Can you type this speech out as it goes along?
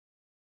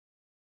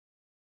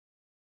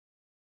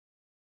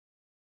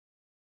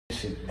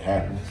shit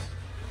happens,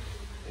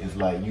 it's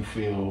like you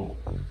feel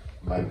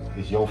like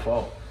it's your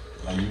fault.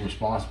 Like you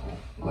responsible.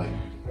 Like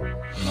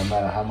no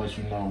matter how much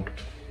you know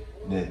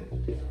that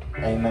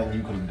ain't nothing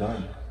you could have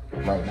done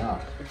right now.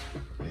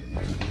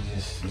 It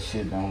just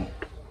shit don't.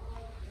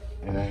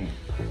 It ain't.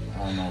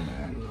 I don't know,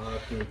 man. You know, I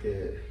think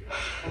that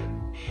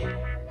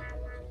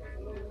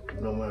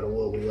no matter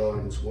what we are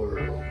in this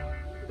world,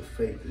 the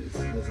faith is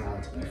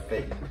designed to be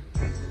faith.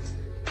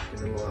 And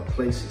the Lord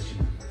places you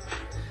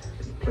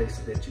in the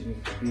places that you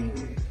need to be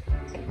in.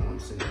 You know what I'm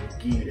saying?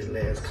 Give you that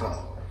last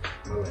call.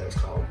 My last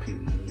call,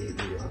 Peewee, he hit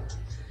me up.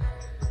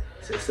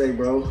 Said, say,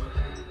 bro,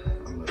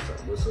 I'm like,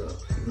 what's up?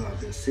 You know, I've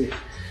been sick.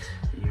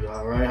 You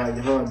all right? How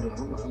your heart doing?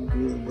 I'm like, I'm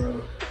good,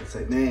 bro. He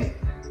said, man,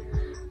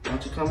 why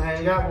don't you come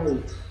hang out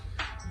with us?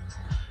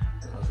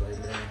 And I was like,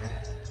 man,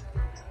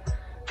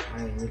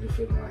 I ain't really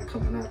feeling like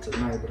coming out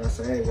tonight, but I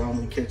said, hey, why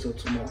don't we catch up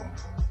tomorrow?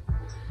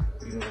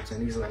 You know what I'm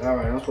saying? He's like, all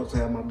right, I'm supposed to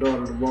have my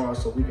daughter tomorrow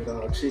so we could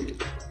all chill.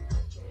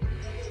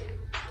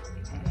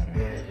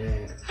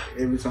 And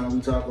every time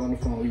we talk on the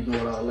phone, you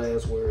know what our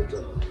last words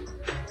are.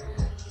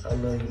 I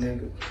love you,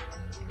 nigga.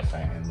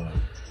 And look,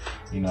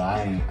 you know,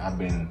 I've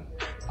been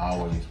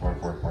always work.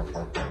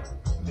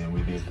 And then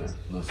we did the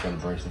little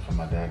celebration for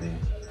my daddy.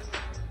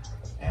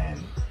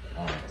 And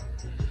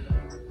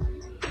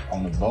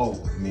on the boat,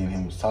 me and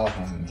him was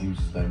talking, and he was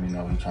just letting me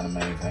know he's trying to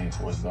maintain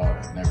for his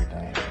daughter and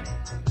everything.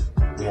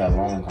 And we had a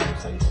long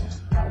conversation.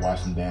 I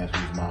watched him dance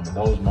with his mom. But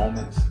those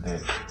moments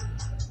that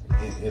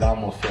it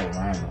almost felt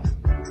random.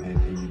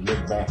 And you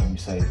look back and you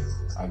say,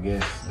 I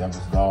guess that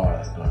was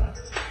God or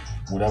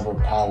whatever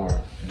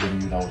power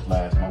giving you those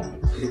last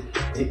moments.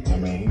 I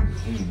mean,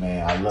 he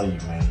man, I love you,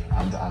 man.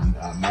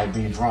 I might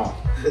be drunk,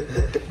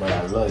 but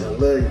I love you. I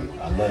love you.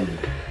 I love you.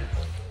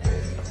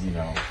 And, you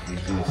know,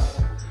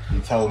 he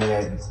told me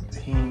that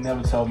he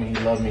never told me he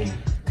loved me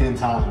 10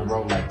 times in a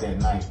row like that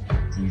night.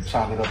 And you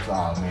chalk it up to,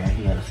 oh man,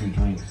 he had a few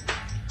drinks,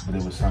 but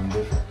it was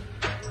something different.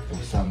 It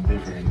was something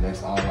different, and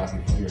that's all I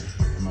can hear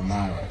in my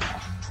mind right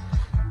now.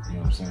 You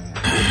know what I'm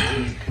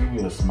saying? He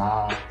will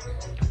smile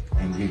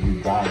and give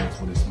you guidance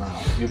with a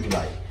smile.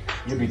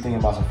 You'll be thinking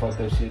about some fucked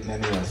up shit,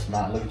 and then he'll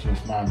smile, look at you and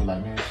smile and be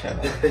like, man, shut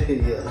up.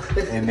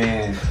 Yeah. And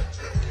then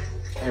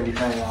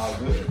everything all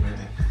good,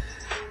 man.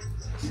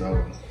 So,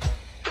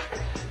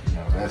 you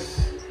know, that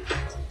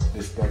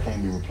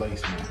can't be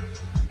replaced, man.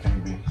 It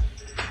can't be.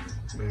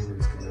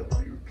 Memories can never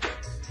be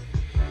replaced.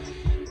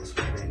 That's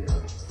what they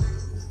are.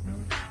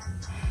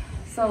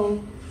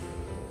 So,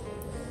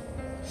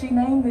 she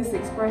named this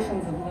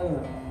expressions of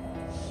love.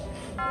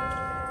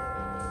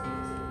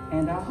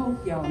 And I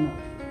hope y'all know.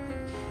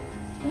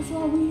 That's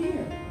why we're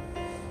here.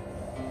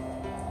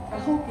 I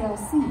hope y'all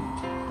see.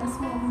 That's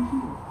why we're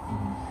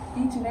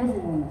here. Each and every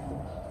one of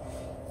them.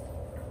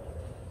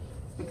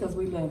 Because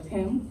we loved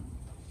him,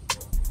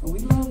 and we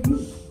love you.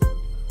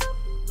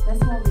 That's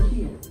why we're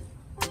here.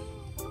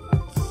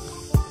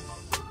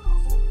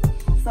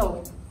 So,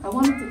 I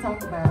wanted to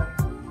talk about,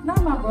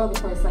 not my brother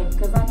per se,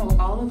 because I know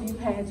all of you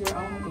had your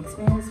own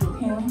experience with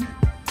him,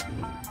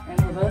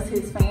 and with us,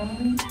 his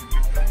family.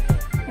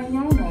 And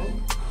y'all know,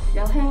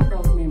 y'all have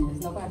those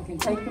memories. Nobody can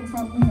take them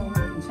from you,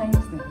 nobody can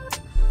change them.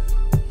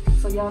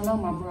 So y'all know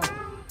my brother.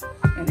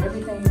 And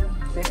everything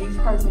that each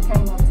person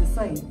came up to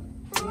say,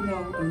 you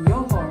know in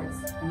your hearts,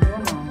 in your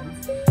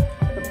minds,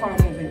 the part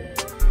of it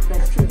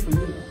that's true for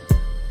you.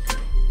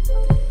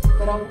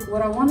 But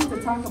what I wanted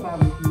to talk about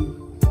with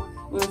you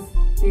was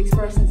the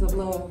expressions of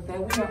love that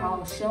we are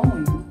all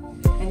showing,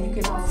 and you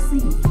can all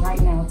see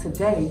right now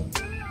today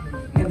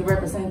in the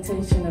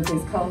representation of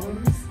his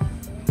colors,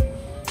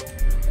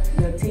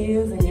 your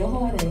tears and your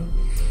heartache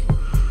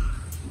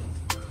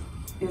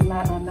is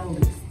not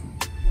unnoticed.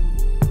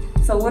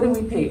 So what did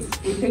we pick?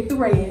 We picked the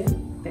red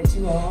that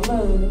you all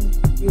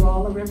love, you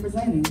all are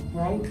representing,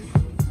 right?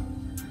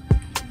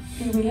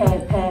 Peewee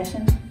had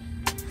passion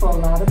for a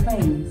lot of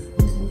things.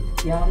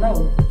 Y'all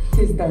know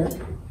his dirt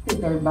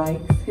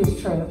bikes,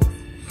 his trucks.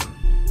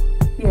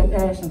 He had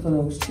passion for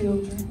those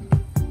children.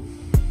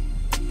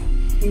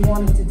 He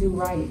wanted to do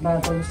right by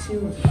those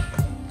children.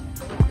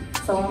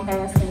 So I'm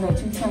asking that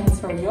you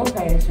transfer your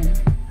passion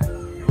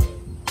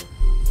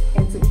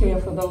into care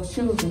for those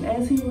children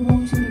as he would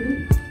want you to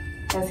do,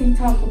 as he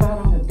talked about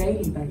on a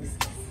daily basis.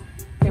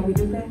 Can we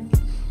do that?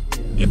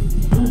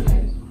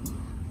 Okay.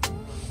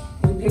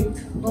 We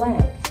picked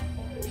black.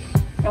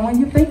 And when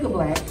you think of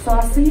black, so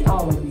I see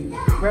all of you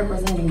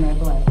representing that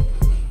black.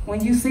 When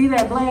you see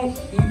that black,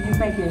 you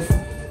think it's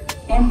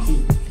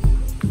empty,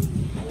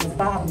 it's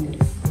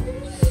bottomless.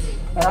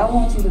 But I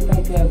want you to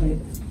think of it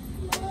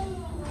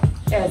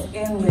as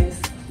endless,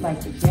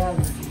 like the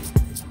galaxy.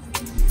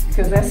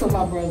 Because that's what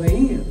my brother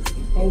is,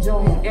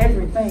 enjoying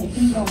everything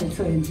he wanted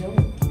to enjoy.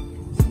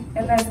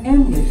 And that's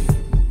endless,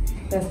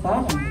 that's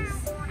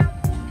bottomless,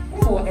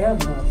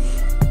 forever.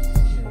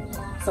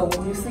 So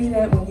when you see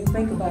that, when you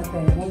think about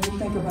that, when you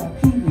think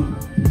about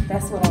Peewee,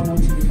 that's what I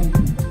want you to think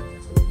about.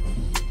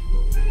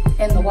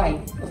 And the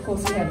white, of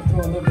course we had to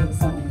throw a little bit of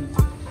something in it.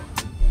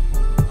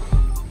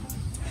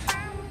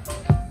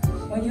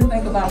 When you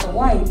think about the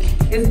white,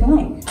 it's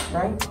blank,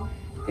 right?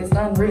 It's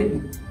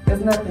unwritten.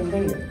 There's nothing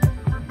there.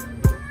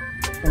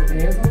 But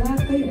there's a lot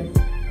there.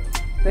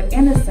 The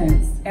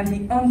innocence and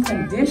the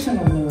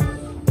unconditional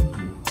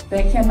love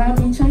that cannot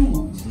be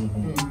changed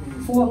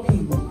for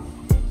people,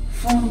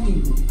 from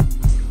people.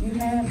 You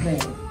have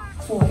that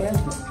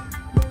forever.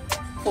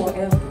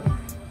 Forever.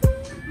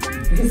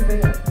 It's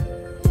there.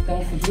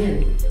 Don't forget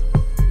it.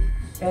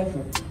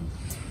 Ever.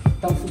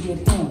 Don't forget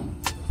him.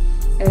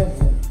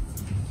 Ever.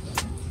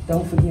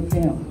 Don't forget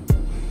them.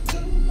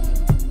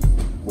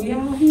 We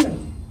all here.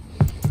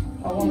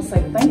 I want to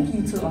say thank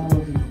you to all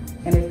of you.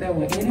 And if there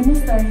were any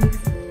mistakes,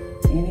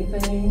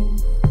 anything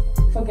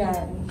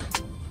forgotten,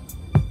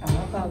 I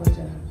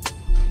apologize.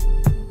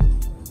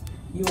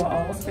 You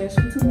are all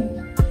special to me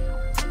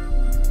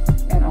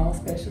and all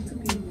special to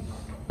people.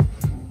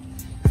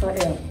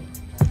 Forever.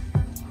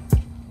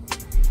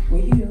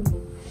 We're here.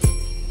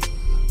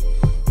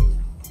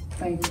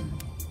 Thank you.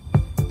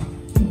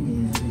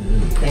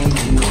 Thank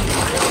you.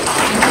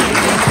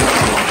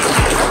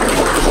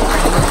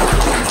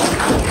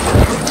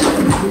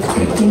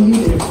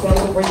 Continue to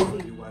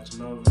celebrate. You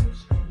watching all of this?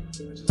 I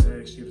just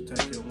ask you to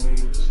take your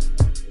wings,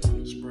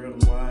 spread them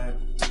wide,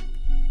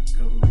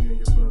 cover me and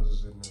your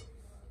brothers in there.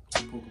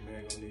 Pooka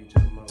man gonna need you the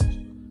most,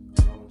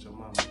 along with your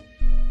mama. I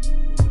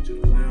want you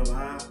to live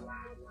high,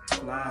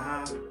 fly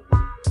high,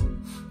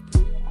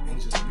 and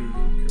just be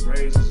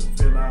courageous and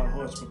fill our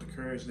hearts with the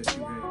courage that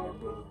you have, my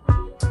brother.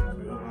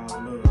 Fill our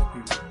love,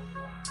 people.